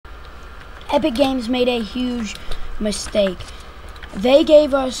Epic Games made a huge mistake. They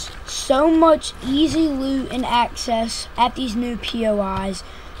gave us so much easy loot and access at these new POIs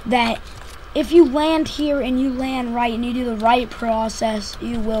that if you land here and you land right and you do the right process,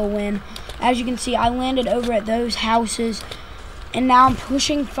 you will win. As you can see, I landed over at those houses, and now I'm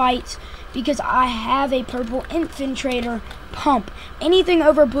pushing fights because I have a purple infiltrator pump. Anything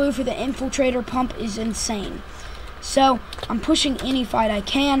over blue for the infiltrator pump is insane. So I'm pushing any fight I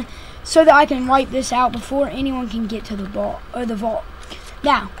can so that I can wipe this out before anyone can get to the vault.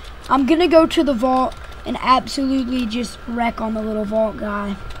 Now, I'm gonna go to the vault and absolutely just wreck on the little vault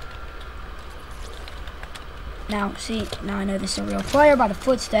guy. Now, see, now I know this is a real player by the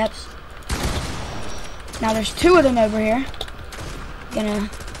footsteps. Now there's two of them over here.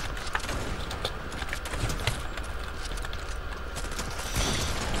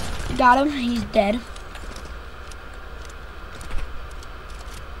 Got him, he's dead.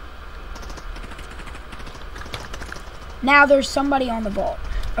 Now there's somebody on the vault,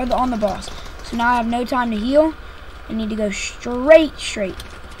 or on the boss. So now I have no time to heal. I need to go straight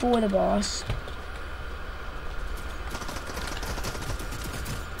for the boss.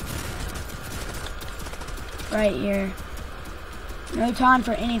 Right here. No time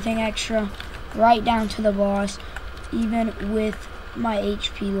for anything extra. Right down to the boss, even with my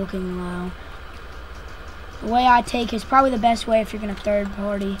HP looking low. The way I take is probably the best way if you're going to third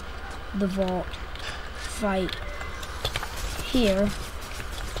party the vault fight here.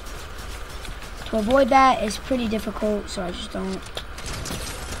 To avoid that is pretty difficult, so I just don't.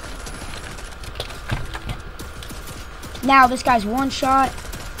 Now this guy's one shot,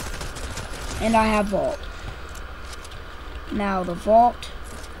 and I have vault. Now the vault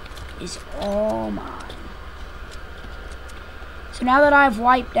is all mine. So now that I've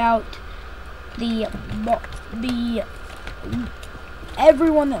wiped out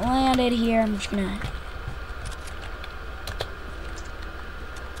everyone that landed here, I'm just gonna.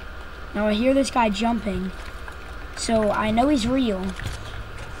 Now I hear this guy jumping, so I know he's real.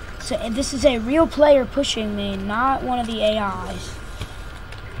 So this is a real player pushing me, not one of the AIs.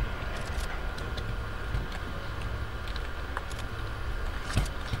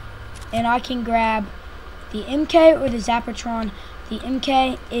 And I can grab the MK or the Zapatron. The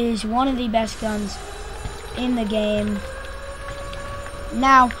MK is one of the best guns in the game.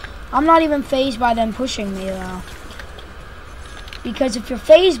 Now, I'm not even fazed by them pushing me though. Because if you're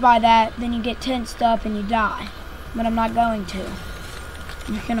fazed by that, then you get tensed up and you die. But I'm not going to.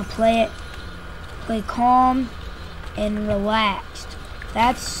 I'm just gonna play calm and relaxed.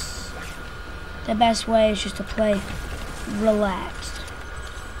 That's the best way, is just to play relaxed.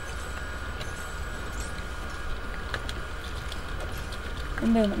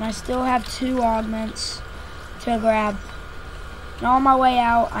 And boom, and I still have 2 augments to grab. And on my way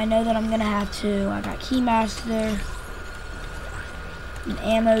out, I know that I'm gonna have 2. I got Keymaster, an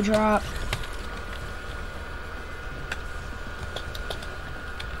ammo drop,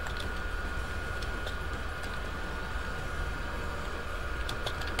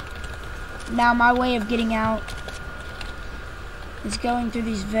 now my way of getting out is going through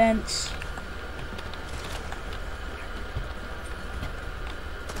these vents.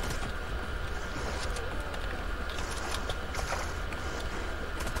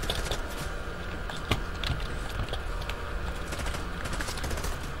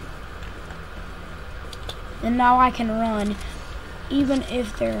 And now I can run, even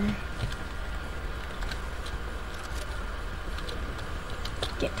if they're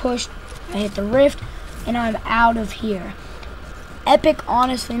get pushed. I hit the rift, and I'm out of here. Epic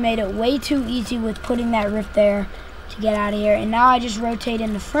honestly made it way too easy with putting that rift there to get out of here. And now I just rotate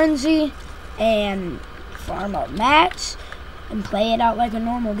into Frenzy and farm up mats and play it out like a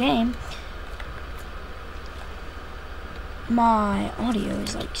normal game. My audio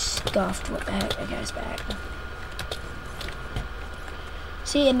is like scuffed. What the heck? That guy's back.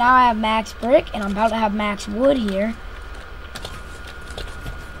 See, and now I have max brick, and I'm about to have max wood here.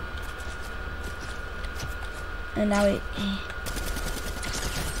 And now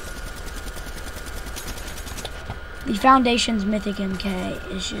the Foundation's Mythic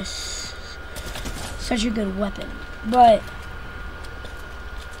MK is just such a good weapon. But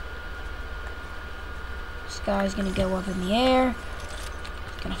this guy's gonna go up in the air.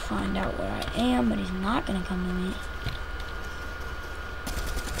 He's gonna find out where I am, but he's not gonna come to me.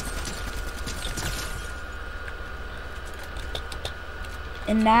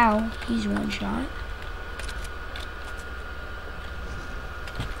 And now he's one shot.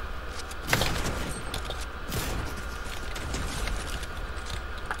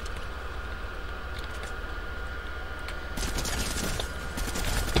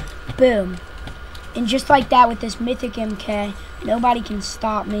 Boom. And just like that with this mythic MK, nobody can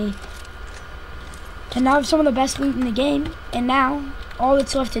stop me. And now I have some of the best loot in the game. And now, all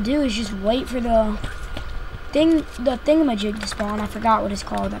that's left to do is just wait for the thingamajig to spawn. I forgot what it's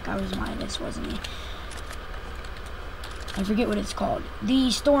called. That guy was Midas, wasn't he? I forget what it's called. The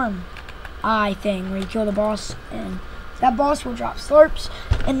storm eye thing, where you kill the boss, and that boss will drop slurps,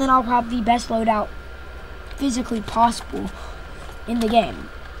 and then I'll have the best loadout physically possible in the game.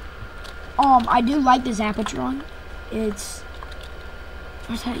 I do like the Zapatron. It's,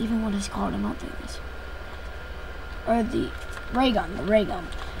 what's that even what it's called? I don't think it's, or the ray gun.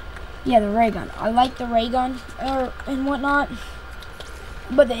 Yeah, the ray gun. I like the ray gun and whatnot,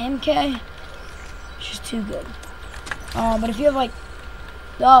 but the MK, it's just too good. But if you have like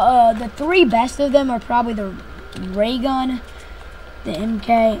the three best of them are probably the ray gun, the MK,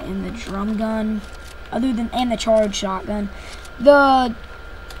 and the drum gun, and the charge shotgun.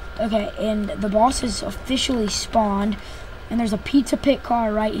 Okay, and the boss has officially spawned, and there's a pizza pit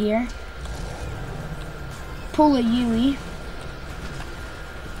car right here. Pull a Yui.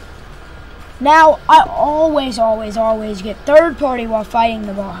 Now, I always get third party while fighting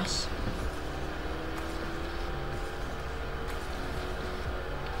the boss.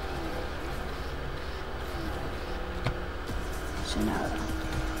 So now,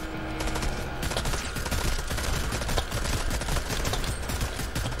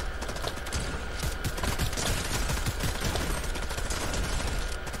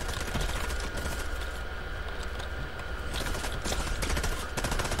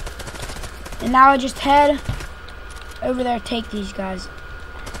 and now I just head over there, take these guys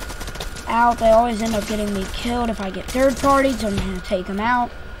out. They always end up getting me killed if I get third party, so I'm going to take them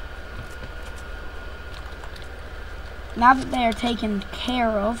out. Now that they are taken care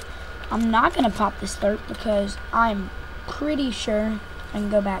of, I'm not going to pop this slurp because I'm pretty sure I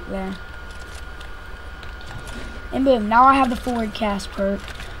can go back there. And boom, now I have the forward cast perk.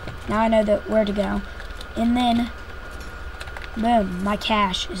 Now I know where to go. And then, boom, my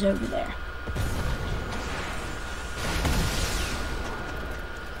cache is over there.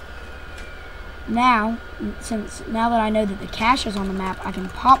 Now that I know that the cache is on the map, I can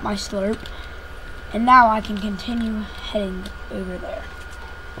pop my slurp, and now I can continue heading over there.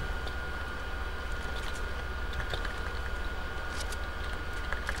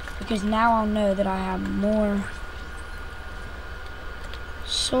 Because now I'll know that I have more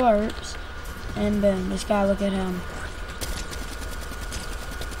slurps, and boom, this guy, look at him.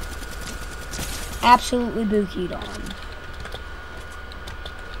 Absolutely bookied on.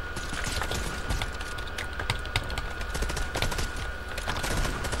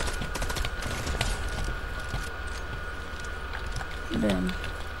 Boom.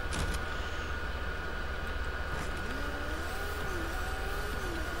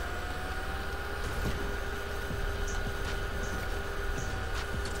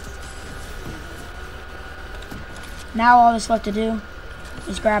 Now all that's left to do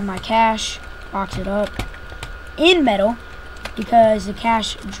is grab my cache, box it up in metal, because the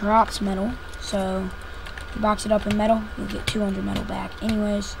cache drops metal. So if you box it up in metal, you'll get 200 metal back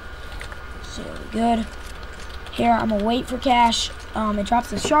anyways. So good. Here, I'm gonna wait for cache. It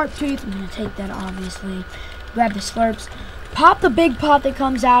drops the sharp tooth. I'm gonna take that, obviously. Grab the slurps. Pop the big pot that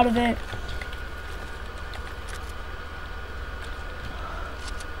comes out of it.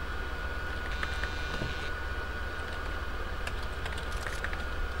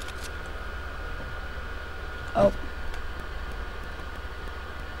 Oh.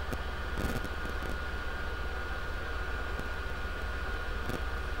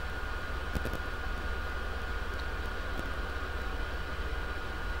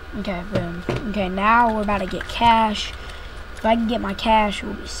 Okay, boom. Okay, now we're about to get cash. If I can get my cash,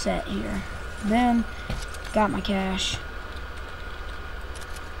 we'll be set here. Boom. Got my cash.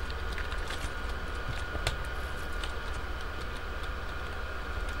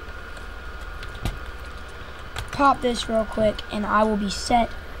 Pop this real quick, and I will be set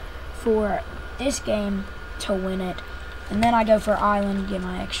for this game to win it. And then I go for island, get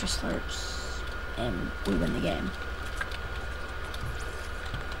my extra slurps, and we win the game.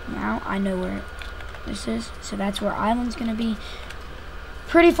 Now I know where this is, so that's where island's gonna be.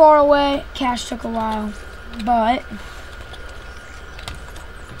 Pretty far away. Cash took a while, but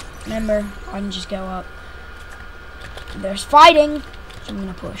remember, I can just go up. There's fighting, so I'm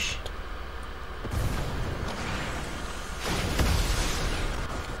gonna push.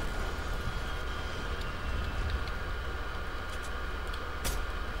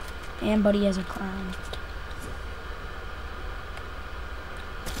 And buddy has a crown.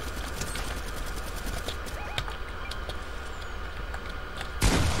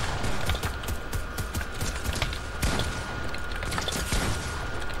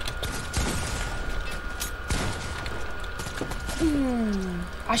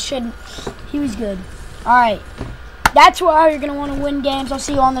 I shouldn't. He was good. Alright. That's why you're going to want to win games. I'll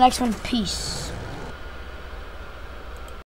see you on the next one. Peace.